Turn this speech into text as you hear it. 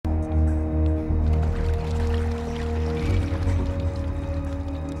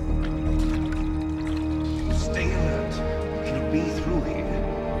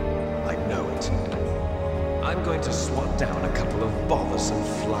some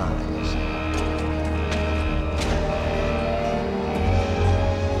flies.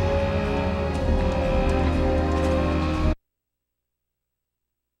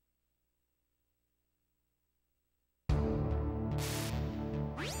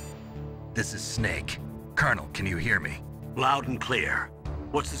 This is Snake. Colonel, can you hear me? Loud and clear.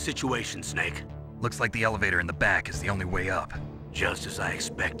 What's the situation, Snake? Looks like the elevator in the back is the only way up. Just as I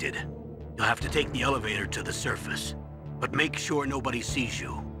expected. You'll have to take the elevator to the surface. But make sure nobody sees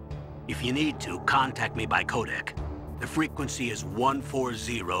you. If you need to, contact me by codec. The frequency is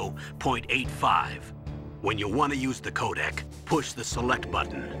 140.85. When you want to use the codec, push the select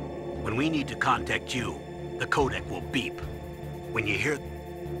button. When we need to contact you, the codec will beep. When you hear...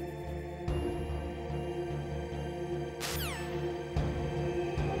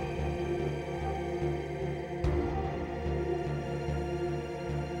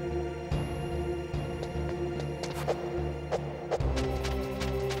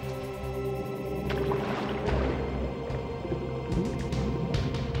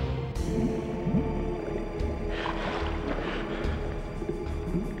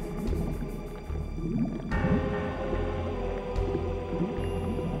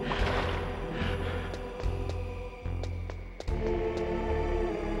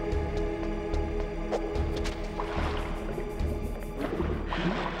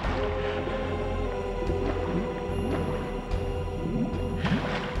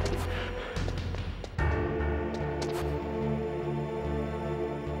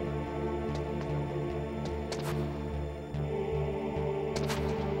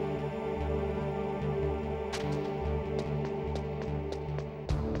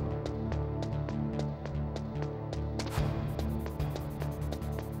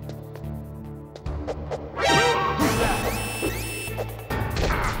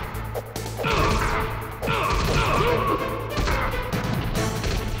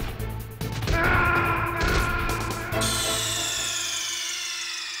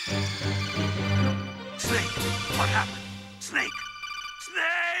 Snake! What happened? Snake!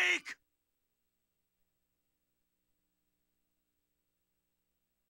 Snake!